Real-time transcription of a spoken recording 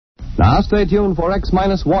Now stay tuned for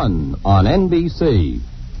X-1 on NBC.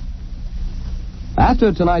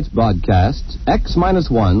 After tonight's broadcast,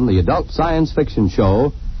 X-1, the adult science fiction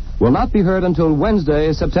show, will not be heard until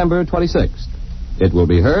Wednesday, September 26th. It will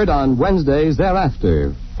be heard on Wednesdays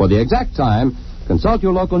thereafter. For the exact time, consult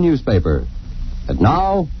your local newspaper. And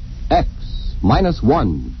now,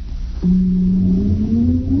 X-1.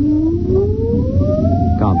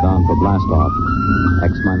 Countdown for blast off.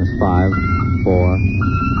 X-5, 4,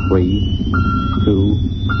 3, 2,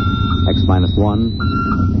 X-1,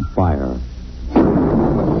 fire.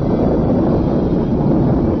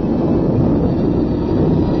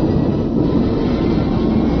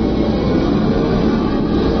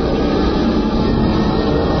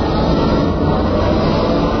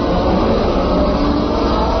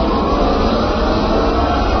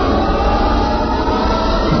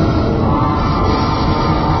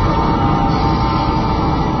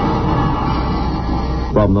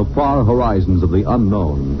 From the far horizons of the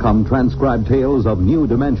unknown come transcribed tales of new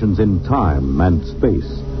dimensions in time and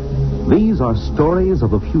space. These are stories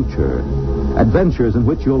of the future, adventures in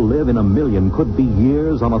which you'll live in 1,000,000, could be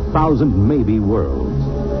years, on 1,000 maybe worlds.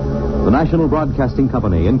 The National Broadcasting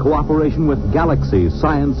Company, in cooperation with Galaxy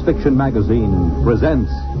Science Fiction Magazine,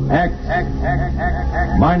 presents X-1.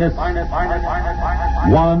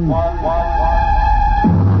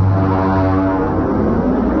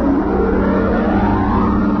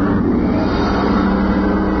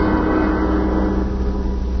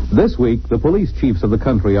 This week, the police chiefs of the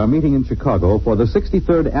country are meeting in Chicago for the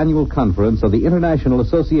 63rd Annual Conference of the International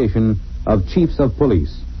Association of Chiefs of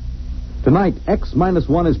Police. Tonight,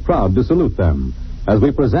 X-1 is proud to salute them as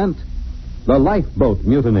we present The Lifeboat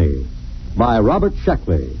Mutiny by Robert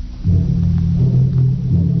Sheckley.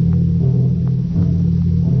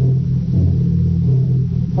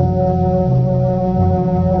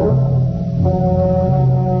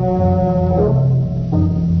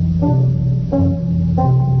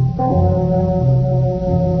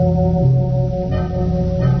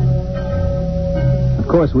 Of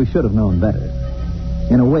course, we should have known better.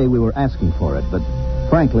 In a way, we were asking for it, but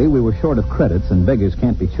frankly, we were short of credits, and beggars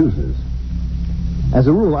can't be choosers. As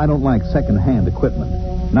a rule, I don't like second-hand equipment,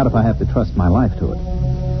 not if I have to trust my life to it.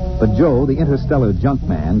 But Joe, the interstellar junk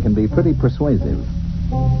man, can be pretty persuasive.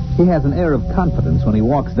 He has an air of confidence when he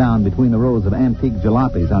walks down between the rows of antique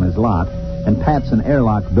jalopies on his lot and pats an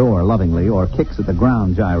airlock door lovingly or kicks at the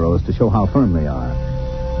ground gyros to show how firm they are.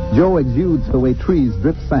 Joe exudes the way trees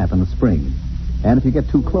drip sap in the spring. And if you get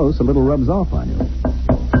too close, a little rubs off on you.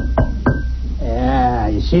 Yeah,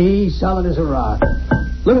 you see, solid as a rock.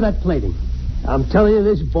 Look at that plating. I'm telling you,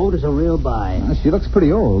 this boat is a real buy. She looks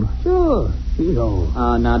pretty old. Sure, she's old.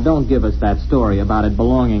 Now, don't give us that story about it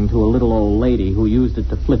belonging to a little old lady who used it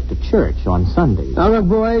to flip to church on Sundays. Now, look,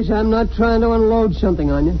 boys, I'm not trying to unload something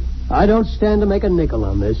on you. I don't stand to make a nickel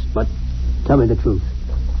on this, but tell me the truth.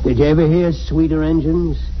 Did you ever hear sweeter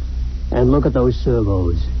engines? And look at those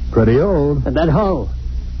servos. Pretty old. And that hull.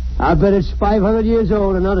 I bet it's 500 years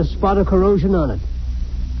old and not a spot of corrosion on it.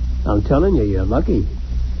 I'm telling you, you're lucky.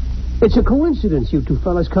 It's a coincidence, you two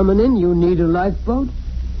fellas coming in. You need a lifeboat.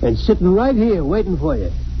 And sitting right here waiting for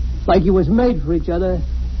you, like you was made for each other,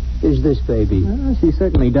 is this baby. She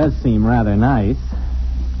certainly does seem rather nice.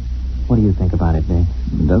 What do you think about it, Dick?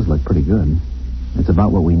 It does look pretty good. It's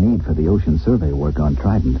about what we need for the ocean survey work on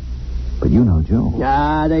Trident. But you know Joe.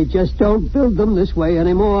 They just don't build them this way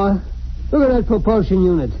anymore. Look at that propulsion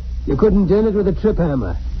unit. You couldn't dent it with a trip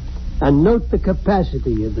hammer. And note the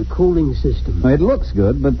capacity of the cooling system. It looks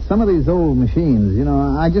good, but some of these old machines,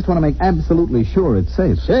 I just want to make absolutely sure it's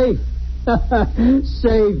safe. Safe?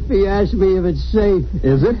 Safe. He asked me if it's safe.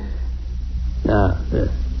 Is it? Now,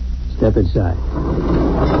 step inside.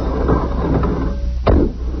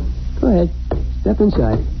 Go ahead. Step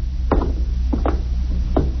inside.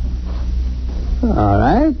 All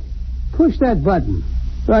right. Push that button.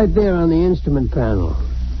 Right there on the instrument panel.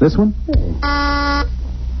 This one? Hey.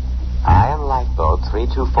 I am Lifeboat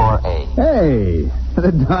 324A. Hey,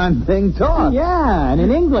 the darn thing talks. Yeah, and in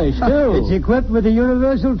English, too. It's equipped with a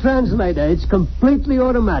universal translator. It's completely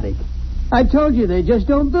automatic. I told you they just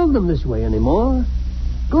don't build them this way anymore.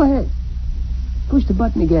 Go ahead. Push the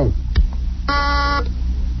button again. I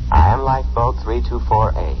am Lifeboat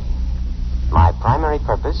 324A. My primary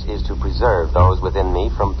purpose is to preserve those within me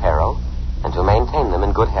from peril and to maintain them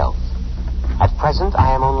in good health. At present,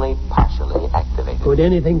 I am only partially activated. Could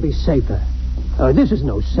anything be safer? This is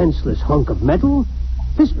no senseless hunk of metal.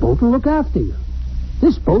 This boat will look after you.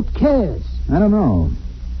 This boat cares. I don't know.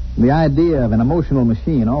 The idea of an emotional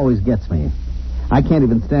machine always gets me. I can't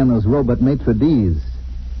even stand those robot maitre d's.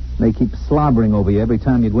 They keep slobbering over you every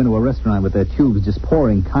time you go into a restaurant with their tubes just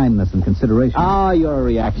pouring kindness and consideration. Ah, you're a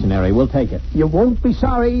reactionary. We'll take it. You won't be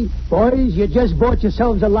sorry. Boys, you just bought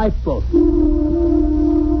yourselves a lifeboat.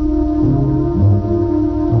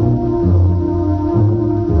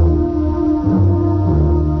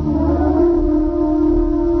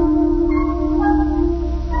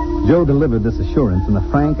 Joe delivered this assurance in the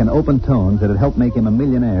frank and open tones that had helped make him a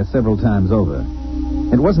millionaire several times over.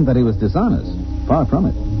 It wasn't that he was dishonest. Far from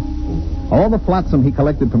it. All the flotsam he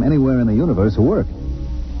collected from anywhere in the universe worked.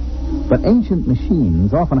 But ancient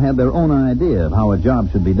machines often had their own idea of how a job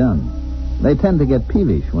should be done. They tend to get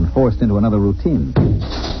peevish when forced into another routine.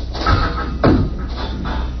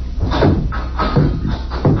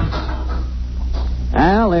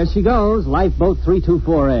 Well, there she goes, Lifeboat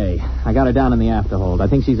 324A. I got her down in the afterhold. I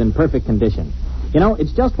think she's in perfect condition. You know,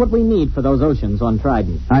 it's just what we need for those oceans on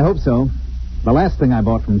Trident. I hope so. The last thing I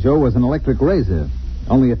bought from Joe was an electric razor.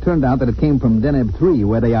 Only it turned out that it came from Deneb 3,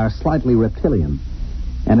 where they are slightly reptilian.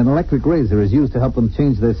 And an electric razor is used to help them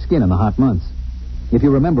change their skin in the hot months. If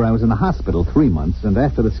you remember, I was in the hospital 3 months, and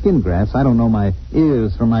after the skin grafts, I don't know my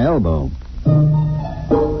ears from my elbow.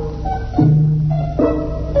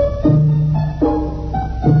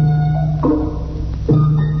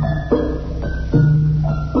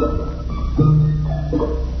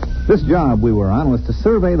 This job we were on was to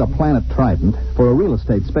survey the planet Trident for a real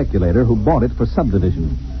estate speculator who bought it for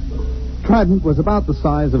subdivision. Trident was about the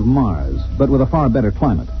size of Mars, but with a far better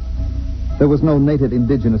climate. There was no native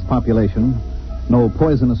indigenous population, no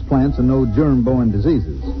poisonous plants, and no germ-borne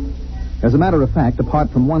diseases. As a matter of fact, apart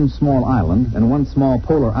from one small island and one small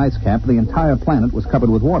polar ice cap, the entire planet was covered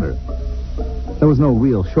with water. There was no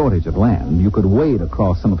real shortage of land. You could wade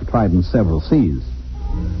across some of Trident's several seas.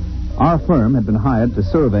 Our firm had been hired to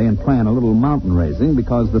survey and plan a little mountain raising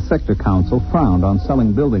because the sector council frowned on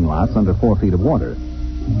selling building lots under 4 feet of water.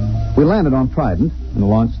 We landed on Trident and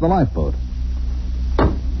launched the lifeboat.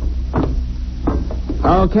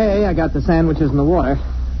 Okay, I got the sandwiches in the water.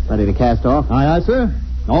 Ready to cast off? Aye, aye, sir.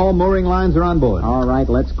 All mooring lines are on board. All right,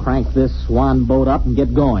 let's crank this swan boat up and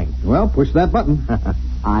get going. Well, push that button.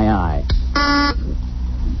 Aye, aye.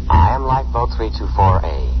 I am Lifeboat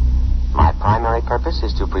 324A. My primary purpose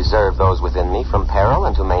is to preserve those within me from peril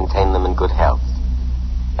and to maintain them in good health.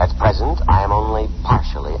 At present, I am only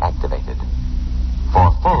partially activated.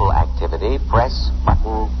 For full activity, press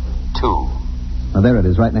button 2. Now, there it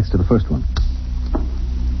is, right next to the first one.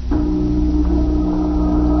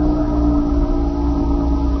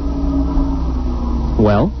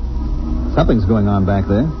 Well? Something's going on back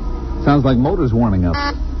there. Sounds like motors warming up.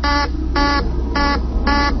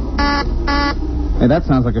 Hey, that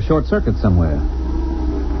sounds like a short circuit somewhere.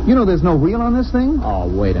 You know there's no wheel on this thing? Oh,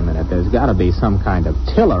 wait a minute. There's got to be some kind of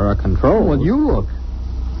tiller or control. Well, you look.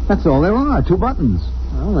 That's all there are, 2 buttons.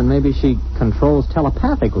 Well, then maybe she controls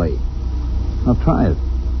telepathically. I'll try it.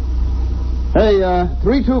 Hey,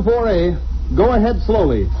 324A, go ahead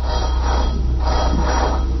slowly.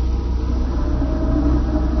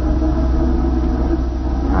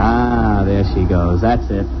 Ah, there she goes. That's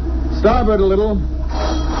it. Starboard a little.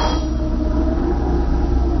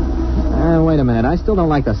 Wait a minute. I still don't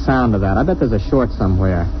like the sound of that. I bet there's a short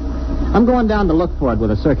somewhere. I'm going down to look for it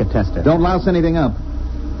with a circuit tester. Don't louse anything up.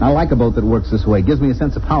 I like a boat that works this way. Gives me a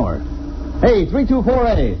sense of power. Hey,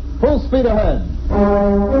 324A, full speed ahead.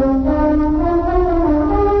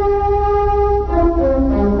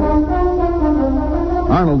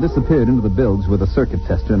 Arnold disappeared into the bilge with a circuit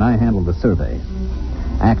tester, and I handled the survey.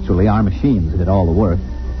 Actually, our machines did all the work,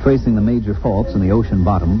 tracing the major faults in the ocean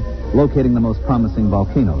bottom, locating the most promising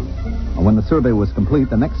volcanoes. And when the survey was complete,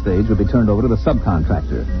 the next stage would be turned over to the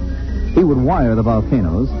subcontractor. He would wire the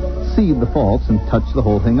volcanoes, seed the faults, and touch the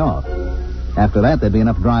whole thing off. After that, there'd be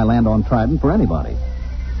enough dry land on Trident for anybody.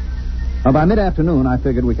 Well, by mid-afternoon, I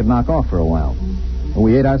figured we could knock off for a while.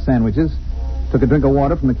 We ate our sandwiches, took a drink of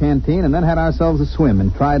water from the canteen, and then had ourselves a swim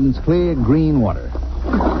in Trident's clear, green water.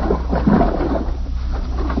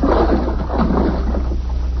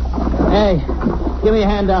 Hey, give me a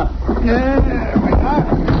hand up.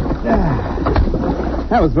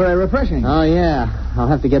 That was very refreshing. Oh, yeah. I'll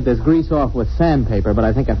have to get this grease off with sandpaper, but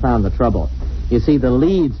I think I found the trouble. You see, the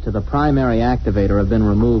leads to the primary activator have been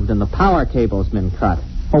removed and the power cable's been cut.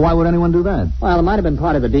 Well, why would anyone do that? Well, it might have been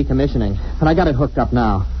part of the decommissioning, but I got it hooked up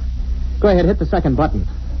now. Go ahead, hit the second button.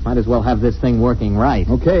 Might as well have this thing working right.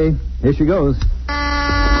 Okay, here she goes.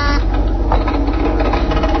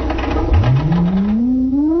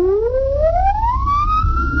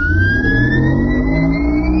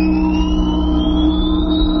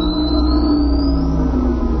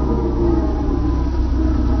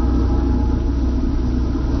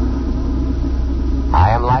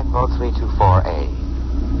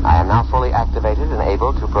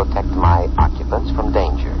 protect my occupants from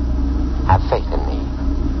danger. Have faith in me.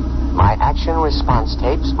 My action response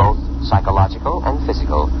tapes, both psychological and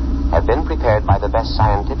physical, have been prepared by the best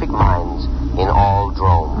scientific minds in all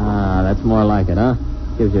drones. Ah, that's more like it, huh?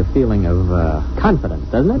 Gives you a feeling of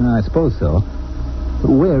confidence, doesn't it? I suppose so.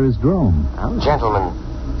 But where is Drome? Gentlemen,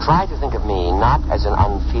 try to think of me not as an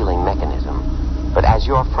unfeeling mechanism, but as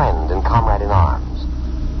your friend and comrade in arms.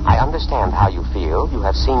 I understand how you feel. You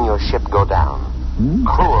have seen your ship go down,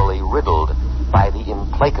 cruelly riddled by the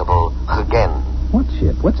implacable Hagen. What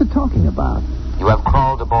ship? What's it talking about? You have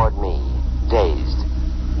crawled aboard me, dazed,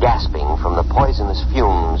 gasping from the poisonous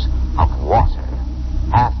fumes of water,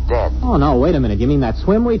 half dead. Oh, no, wait a minute. You mean that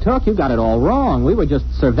swim we took? You got it all wrong. We were just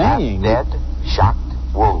surveying. Half dead, shocked,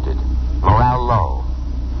 wounded, morale low.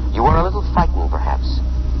 You were a little frightened, perhaps,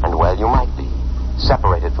 and well, you might be,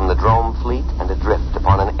 separated from the Drome fleet and adrift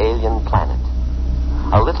upon an alien planet.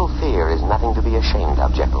 A little fear is nothing to be ashamed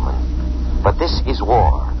of, gentlemen. But this is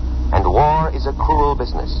war, and war is a cruel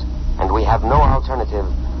business, and we have no alternative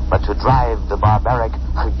but to drive the barbaric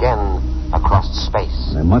Hagen across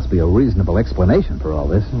space. There must be a reasonable explanation for all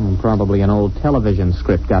this. Probably an old television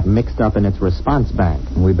script got mixed up in its response bank.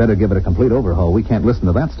 We better give it a complete overhaul. We can't listen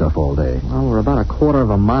to that stuff all day. Well, we're about a quarter of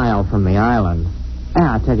a mile from the island.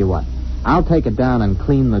 I'll tell you what. I'll take it down and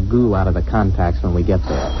clean the goo out of the contacts when we get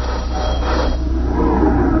there.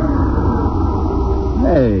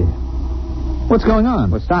 Hey, what's going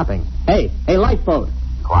on? We're stopping. Hey, Lifeboat.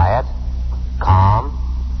 Quiet, calm,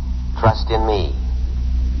 trust in me.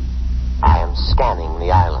 I am scanning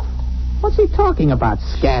the island. What's he talking about,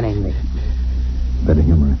 scanning me? Better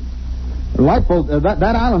humor it. Lifeboat, that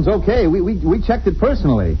island's okay. We checked it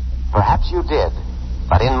personally. Perhaps you did,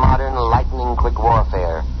 but in modern lightning-quick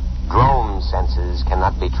warfare, drone senses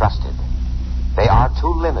cannot be trusted. They are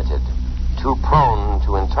too limited, too prone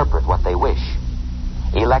to interpret what they wish.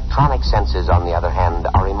 Electronic senses, on the other hand,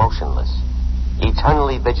 are emotionless,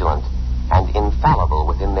 eternally vigilant, and infallible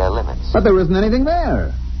within their limits. But there isn't anything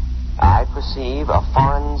there. I perceive a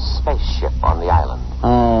foreign spaceship on the island.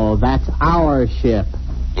 Oh, that's our ship.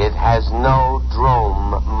 It has no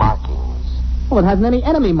drone markings. Well, it hasn't any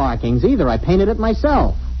enemy markings either. I painted it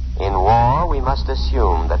myself. In war, we must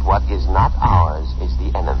assume that what is not ours is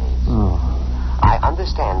the enemy's. Oh. I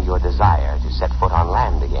understand your desire to set foot on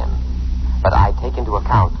land again, but I take into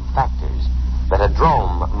account factors that a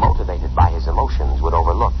drone motivated by his emotions would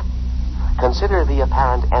overlook. Consider the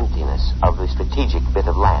apparent emptiness of the strategic bit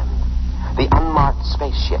of land, the unmarked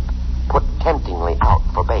spaceship put temptingly out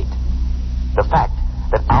for bait, the fact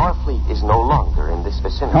that our fleet is no longer in this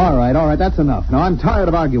vicinity. All right, that's enough. Now, I'm tired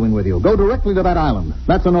of arguing with you. Go directly to that island.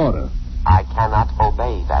 That's an order. I cannot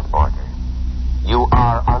obey that order. You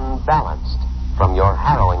are unbalanced from your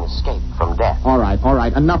harrowing escape from death. All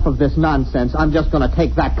right. Enough of this nonsense. I'm just going to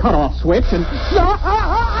take that cutoff switch and...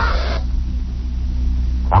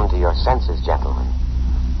 Come to your senses, gentlemen.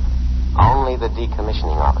 Only the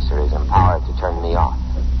decommissioning officer is empowered to turn me off.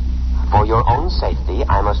 For your own safety,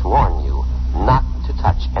 I must warn you not to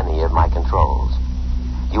touch any of my controls.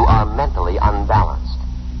 You are mentally unbalanced.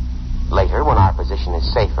 Later, when our position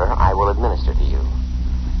is safer, I will administer to you.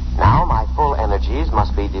 Now, my full energies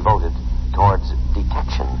must be devoted towards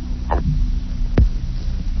detection and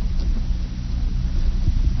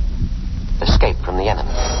escape from the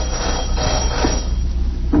enemy.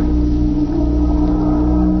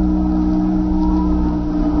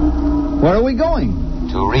 Where are we going?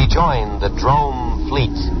 To rejoin the drone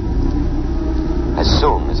fleet as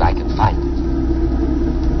soon as I can find it.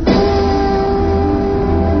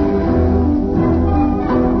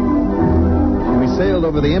 We sailed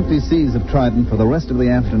over the empty seas of Trident for the rest of the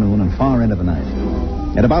afternoon and far into the night.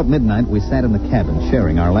 At about midnight, we sat in the cabin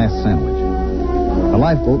sharing our last sandwich. The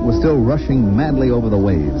lifeboat was still rushing madly over the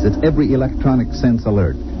waves, its every electronic sense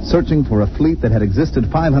alert, searching for a fleet that had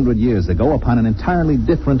existed 500 years ago upon an entirely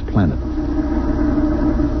different planet.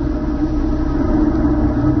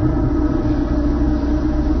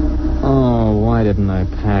 Oh, why didn't I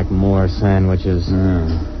pack more sandwiches?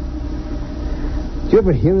 Did you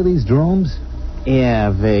ever hear of these drones?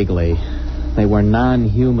 Yeah, vaguely. They were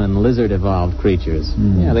non-human, lizard-evolved creatures.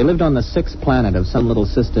 Yeah, they lived on the 6th planet of some little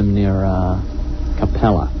system near,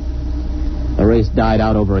 Capella. The race died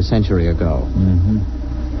out over a century ago.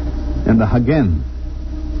 And the Hagen.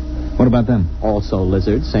 What about them? Also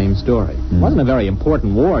lizards, same story. It wasn't a very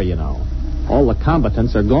important war, you know. All the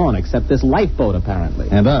combatants are gone except this lifeboat, apparently.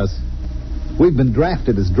 And us. We've been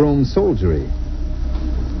drafted as drone soldiery.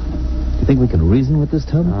 Do you think we can reason with this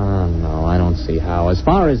tub? Oh, no, I don't see how. As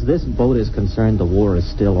far as this boat is concerned, the war is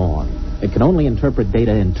still on. It can only interpret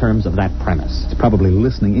data in terms of that premise. It's probably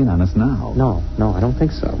listening in on us now. No, I don't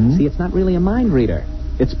think so. See, it's not really a mind reader.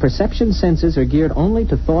 Its perception senses are geared only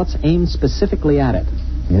to thoughts aimed specifically at it.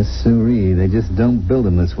 Yes, sirree. They just don't build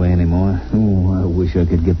them this way anymore. Oh, I wish I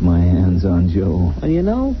could get my hands on Joe. Well, you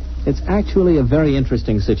know, it's actually a very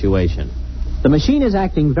interesting situation. The machine is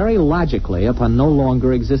acting very logically upon no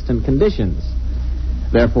longer existent conditions.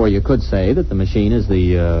 Therefore, you could say that the machine is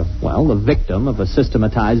the victim of a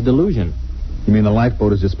systematized delusion. You mean the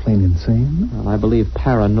lifeboat is just plain insane? Well, I believe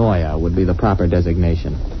paranoia would be the proper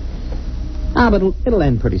designation. But it'll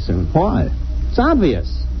end pretty soon. Why? It's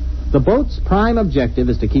obvious. The boat's prime objective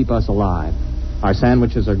is to keep us alive. Our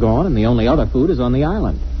sandwiches are gone, and the only other food is on the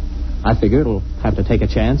island. I figure it'll have to take a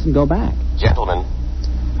chance and go back. Gentlemen,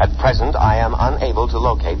 at present I am unable to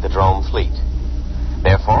locate the drone fleet.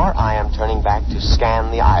 Therefore, I am turning back to scan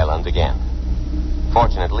the island again.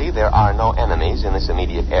 Fortunately, there are no enemies in this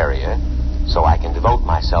immediate area, so I can devote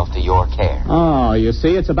myself to your care. Oh, you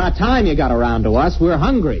see, it's about time you got around to us. We're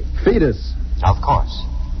hungry. Feed us. Of course.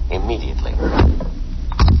 Immediately.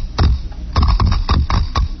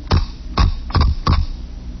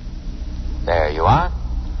 There you are.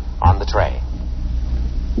 On the tray.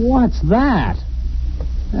 What's that?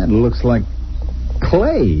 That looks like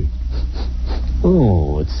clay.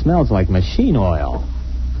 Oh, it smells like machine oil.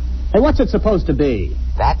 Hey, what's it supposed to be?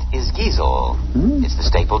 That is giesel. It's the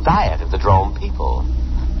staple diet of the drone people.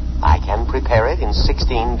 I can prepare it in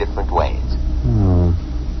 16 different ways. Oh,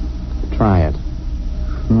 try it.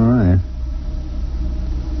 All right.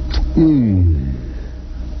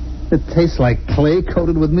 It tastes like clay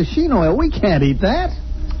coated with machine oil. We can't eat that.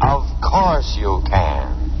 Of course you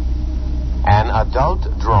can. An adult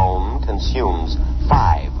drone consumes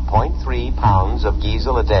 5.3 pounds of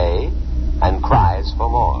giesel a day and cries for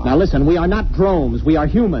more. Now listen, we are not drones. We are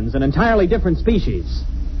humans, an entirely different species.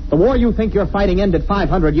 The war you think you're fighting ended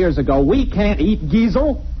 500 years ago. We can't eat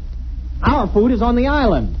giesel. Our food is on the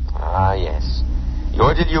island. Ah, yes.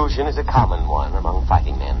 Your delusion is a common one among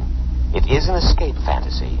fighting men. It is an escape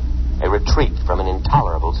fantasy, a retreat from an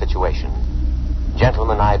intolerable situation.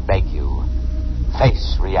 Gentlemen, I beg you,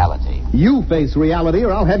 face reality. You face reality,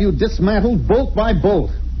 or I'll have you dismantled bolt by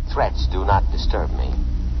bolt. Threats do not disturb me.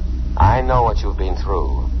 I know what you've been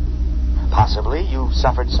through. Possibly you've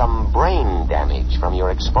suffered some brain damage from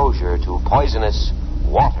your exposure to poisonous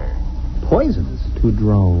water. Poisonous? To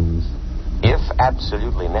drones. If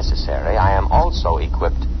absolutely necessary, I am also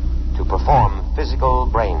equipped to perform physical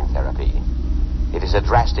brain therapy. It is a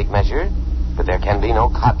drastic measure, but there can be no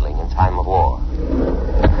coddling in time of war.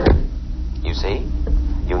 You see,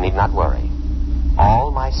 you need not worry.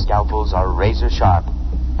 All my scalpels are razor sharp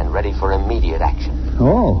and ready for immediate action.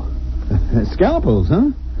 Oh, scalpels,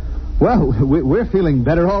 huh? Well, we're feeling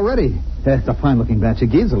better already. It's a fine-looking batch of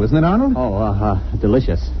giesel, isn't it, Arnold? Oh,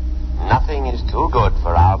 delicious. Nothing is too good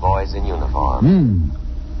for our boys in uniform.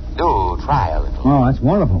 Do try a little. Oh, that's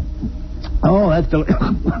wonderful. Oh, that's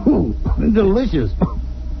delicious.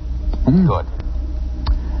 Good.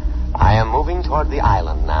 I am moving toward the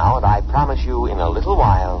island now, and I promise you in a little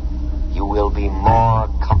while you will be more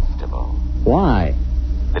comfortable. Why?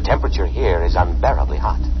 The temperature here is unbearably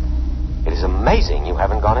hot. It is amazing you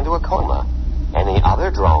haven't gone into a coma. Any other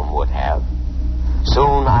drone would have.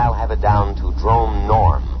 Soon I'll have it down to drone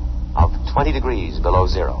norm of 20 degrees below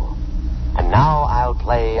zero. And now I'll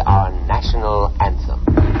play our national anthem.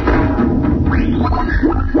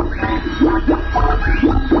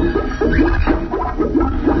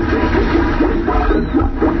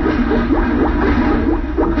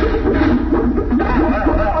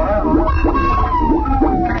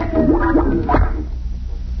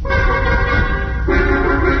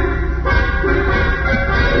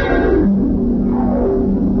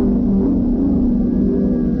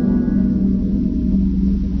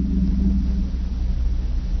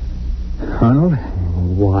 Arnold?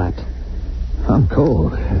 What? I'm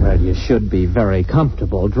cold. Well, you should be very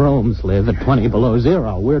comfortable. Drones live at 20 below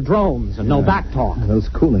zero. We're drones and no back talk. Those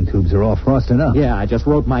cooling tubes are all frosted up. Yeah, I just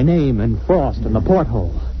wrote my name in frost in the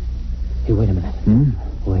porthole. Hey, wait a minute.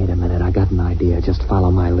 Wait a minute. I got an idea. Just follow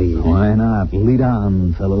my lead. Why not? Lead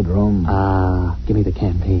on, fellow drone. Give me the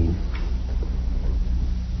canteen.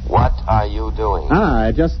 What are you doing?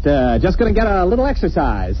 Just gonna get a little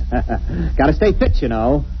exercise. Gotta stay fit, you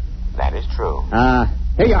know. That is true.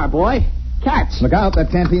 Here you are, boy. Catch. Look out, that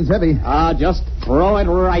canteen's heavy. Just throw it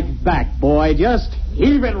right back, boy. Just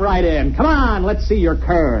heave it right in. Come on, let's see your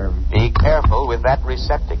curve. Be careful with that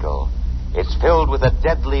receptacle. It's filled with a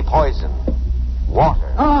deadly poison.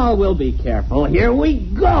 Water. Oh, we'll be careful. Here we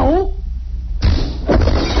go.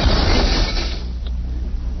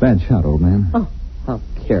 Bad shot, old man. Oh,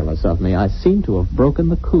 careless of me. I seem to have broken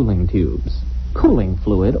the cooling tubes. Cooling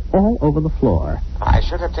fluid all over the floor. I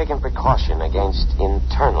should have taken precaution against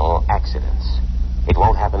internal accidents. It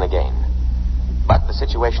won't happen again. But the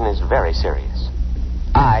situation is very serious.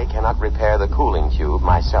 I cannot repair the cooling tube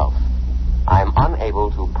myself. I am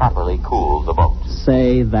unable to properly cool the boat.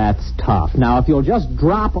 Say that's tough. Now, if you'll just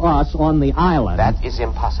drop us on the island... That is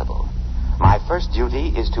impossible. My first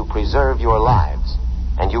duty is to preserve your lives,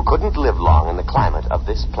 and you couldn't live long in the climate of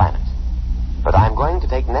this planet. But I'm going to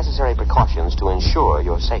take necessary precautions to ensure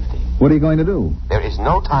your safety. What are you going to do? There is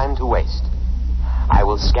no time to waste. I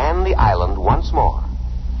will scan the island once more.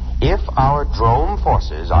 If our drone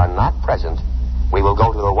forces are not present, we will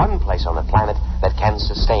go to the one place on the planet that can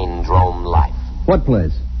sustain drone life. What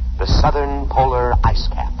place? The southern polar ice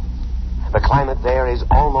cap. The climate there is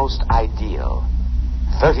almost ideal.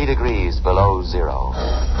 30 degrees below zero.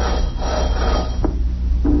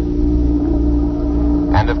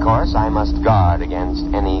 And, of course, I must guard against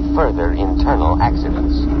any further internal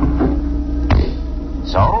accidents.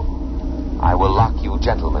 So, I will lock you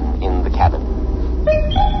gentlemen in the cabin.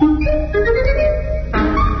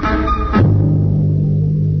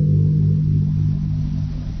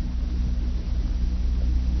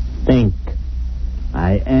 Think.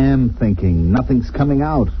 I am thinking. Nothing's coming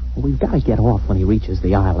out. We've got to get off when he reaches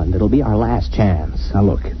the island. It'll be our last chance. Now,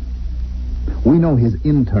 look. We know his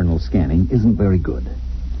internal scanning isn't very good.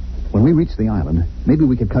 When we reach the island, maybe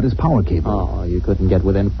we could cut his power cable. Oh, you couldn't get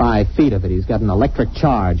within 5 feet of it. He's got an electric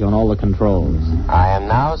charge on all the controls. I am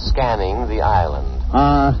now scanning the island.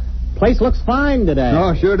 Place looks fine today.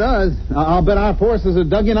 Oh, sure does. I'll bet our forces are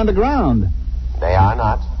dug in underground. They are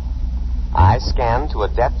not. I scanned to a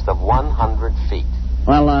depth of 100 feet.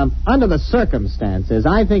 Well, under the circumstances,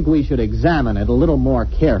 I think we should examine it a little more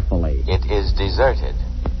carefully. It is deserted.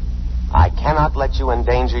 I cannot let you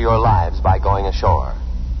endanger your lives by going ashore.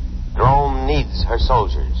 Drome needs her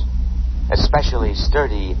soldiers, especially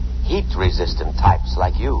sturdy, heat-resistant types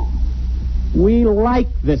like you. We like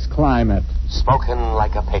this climate. Spoken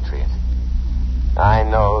like a patriot. I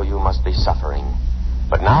know you must be suffering,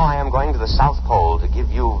 but now I am going to the South Pole to give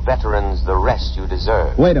you veterans the rest you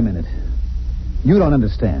deserve. Wait a minute. You don't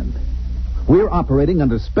understand. We're operating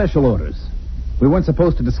under special orders. We weren't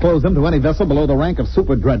supposed to disclose them to any vessel below the rank of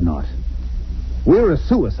super dreadnought. We're a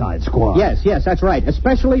suicide squad. Yes, that's right.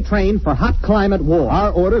 Especially trained for hot climate war.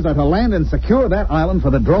 Our orders are to land and secure that island for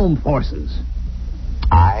the drone forces.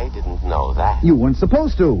 I didn't know that. You weren't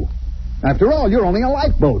supposed to. After all, you're only a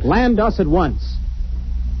lifeboat. Land us at once.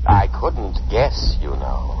 I couldn't guess, you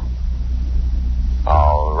know.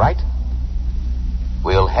 All right.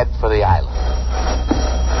 We'll head for the island.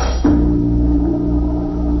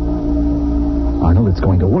 Arnold, it's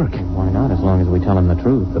going to work. Why not, as long as we tell him the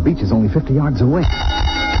truth? The beach is only 50 yards away.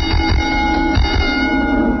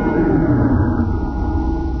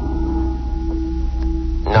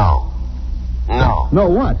 No. No,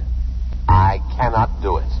 what? I cannot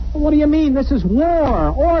do it. What do you mean? This is war.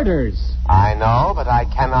 Orders. I know, but I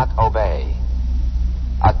cannot obey.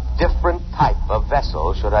 A different type of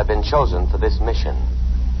vessel should have been chosen for this mission,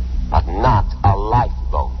 but not a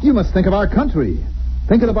lifeboat. You must think of our country.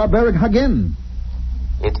 Think of the barbaric Hagen.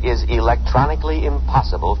 It is electronically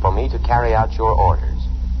impossible for me to carry out your orders.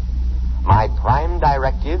 My prime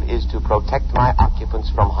directive is to protect my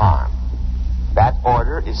occupants from harm. That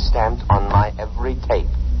order is stamped on my every tape,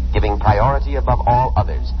 giving priority above all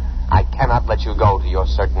others. I cannot let you go to your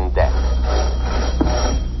certain death.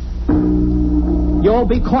 You'll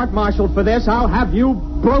be court-martialed for this. I'll have you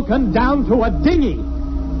broken down to a dinghy.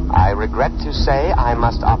 I regret to say I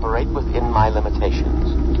must operate within my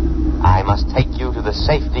limitations. I must take you to the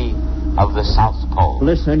safety of the South Pole.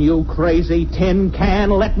 Listen, you crazy tin can.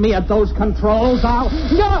 Let me at those controls.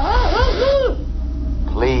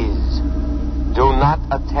 Please, do not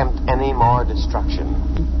attempt any more destruction.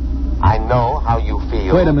 I know how you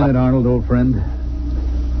feel. Wait a minute, Arnold, old friend.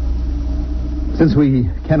 Since we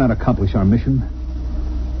cannot accomplish our mission,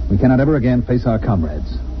 we cannot ever again face our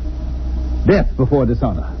comrades. Death before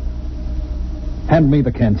dishonor. Hand me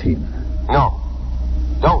the canteen. No.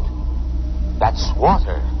 Don't. That's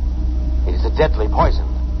water. It is a deadly poison.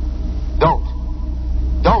 Don't.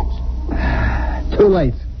 Too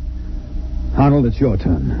late. Arnold, it's your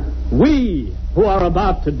turn. We, who are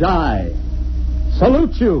about to die,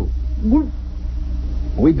 salute you.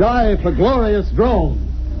 We die for glorious drone.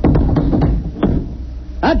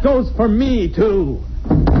 That goes for me, too.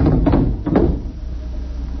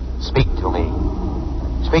 Speak to me.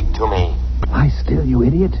 Speak to me. Lie still, you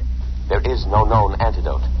idiot. There is no known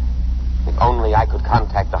antidote. If only I could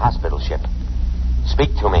contact the hospital ship.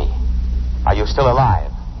 Speak to me. Are you still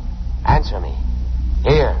alive? Answer me.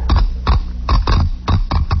 Here.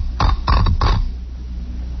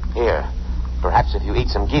 Here. Perhaps if you eat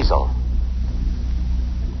some Giesel.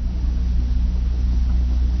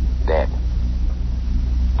 Dead.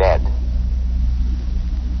 Dead.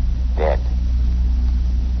 Dead.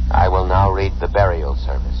 I will now read the burial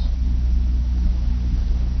service.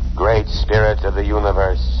 Great Spirit of the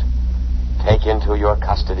universe, take into your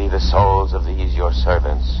custody the souls of these your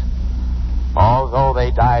servants. Although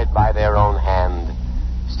they died by their own hand,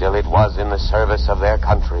 still it was in the service of their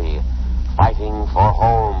country, fighting for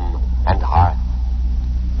home and hearth.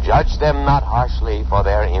 Judge them not harshly for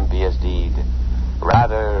their impious deed.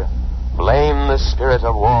 Rather, blame the spirit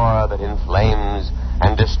of war that inflames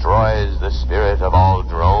and destroys the spirit of all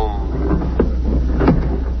drome.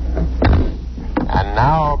 And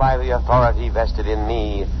now, by the authority vested in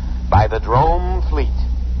me, by the drome fleet,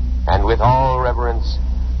 and with all reverence,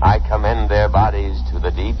 I commend their bodies to the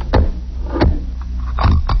deep.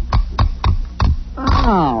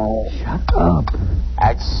 Ow! Shut up.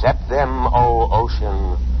 Accept them, O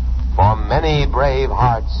ocean, for many brave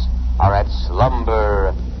hearts are at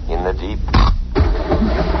slumber in the deep.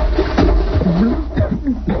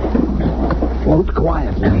 Float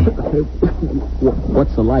quietly.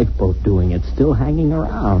 What's the lifeboat doing? It's still hanging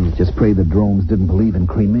around. Just pray the drones didn't believe in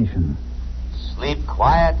cremation. Sleep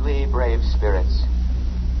quietly, brave spirits.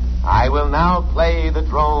 I will now play the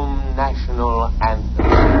drone national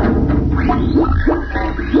anthem.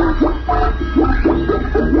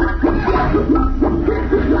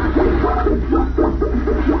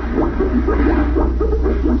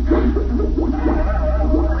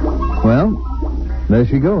 Well, there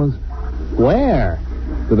she goes. Where?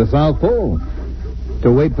 To the South Pole.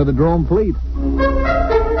 To wait for the drone fleet.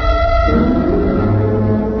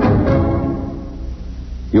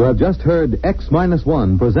 You have just heard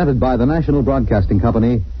X-1, presented by the National Broadcasting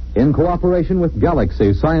Company in cooperation with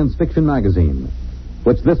Galaxy Science Fiction Magazine,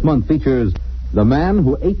 which this month features The Man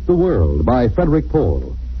Who Ate the World by Frederick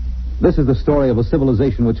Pohl. This is the story of a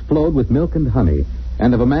civilization which flowed with milk and honey,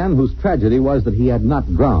 and of a man whose tragedy was that he had not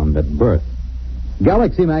drowned at birth.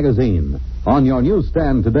 Galaxy Magazine, on your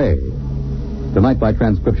newsstand today. Tonight, by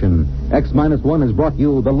transcription, X-1 has brought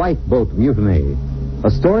you The Lifeboat Mutiny, a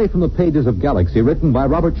story from the pages of Galaxy written by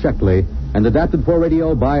Robert Sheckley and adapted for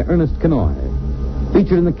radio by Ernest Kenoy.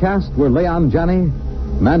 Featured in the cast were Leon Janney,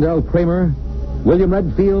 Mandel Kramer, William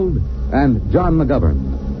Redfield, and John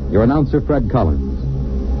McGovern. Your announcer, Fred Collins.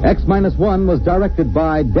 X-1 was directed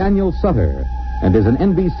by Daniel Sutter and is an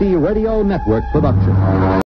NBC Radio Network production.